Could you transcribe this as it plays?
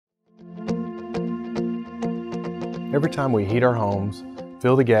Every time we heat our homes,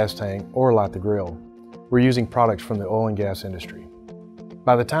 fill the gas tank, or light the grill, we're using products from the oil and gas industry.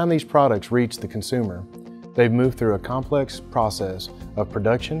 By the time these products reach the consumer, they've moved through a complex process of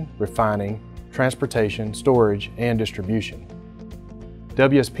production, refining, transportation, storage, and distribution.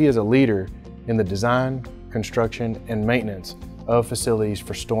 WSP is a leader in the design, construction, and maintenance of facilities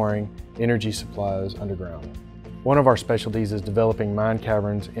for storing energy supplies underground. One of our specialties is developing mine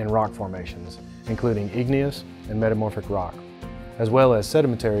caverns in rock formations, including igneous and metamorphic rock, as well as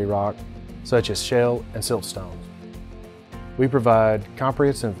sedimentary rock such as shale and siltstones. We provide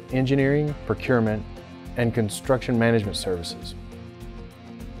comprehensive engineering, procurement, and construction management services.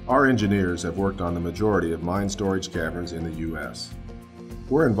 Our engineers have worked on the majority of mine storage caverns in the U.S.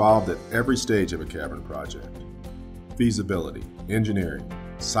 We're involved at every stage of a cavern project: feasibility, engineering,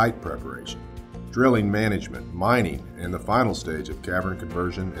 site preparation, drilling management, mining, and the final stage of cavern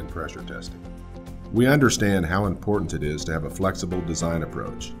conversion and pressure testing. We understand how important it is to have a flexible design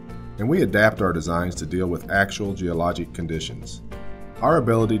approach, and we adapt our designs to deal with actual geologic conditions. Our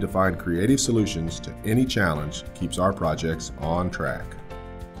ability to find creative solutions to any challenge keeps our projects on track.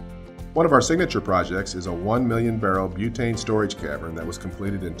 One of our signature projects is a 1 million barrel butane storage cavern that was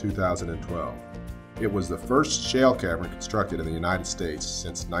completed in 2012. It was the first shale cavern constructed in the United States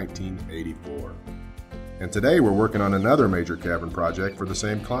since 1984. And today we're working on another major cavern project for the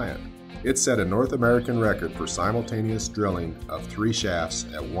same client. It set a North American record for simultaneous drilling of 3 shafts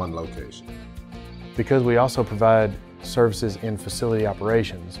at one location. Because we also provide services in facility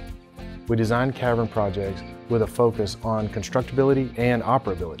operations, we design cavern projects with a focus on constructability and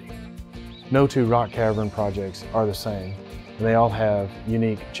operability. No two rock cavern projects are the same, and they all have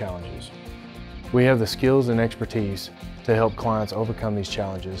unique challenges. We have the skills and expertise to help clients overcome these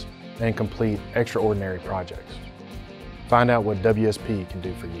challenges and complete extraordinary projects. Find out what WSP can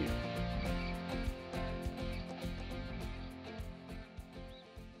do for you.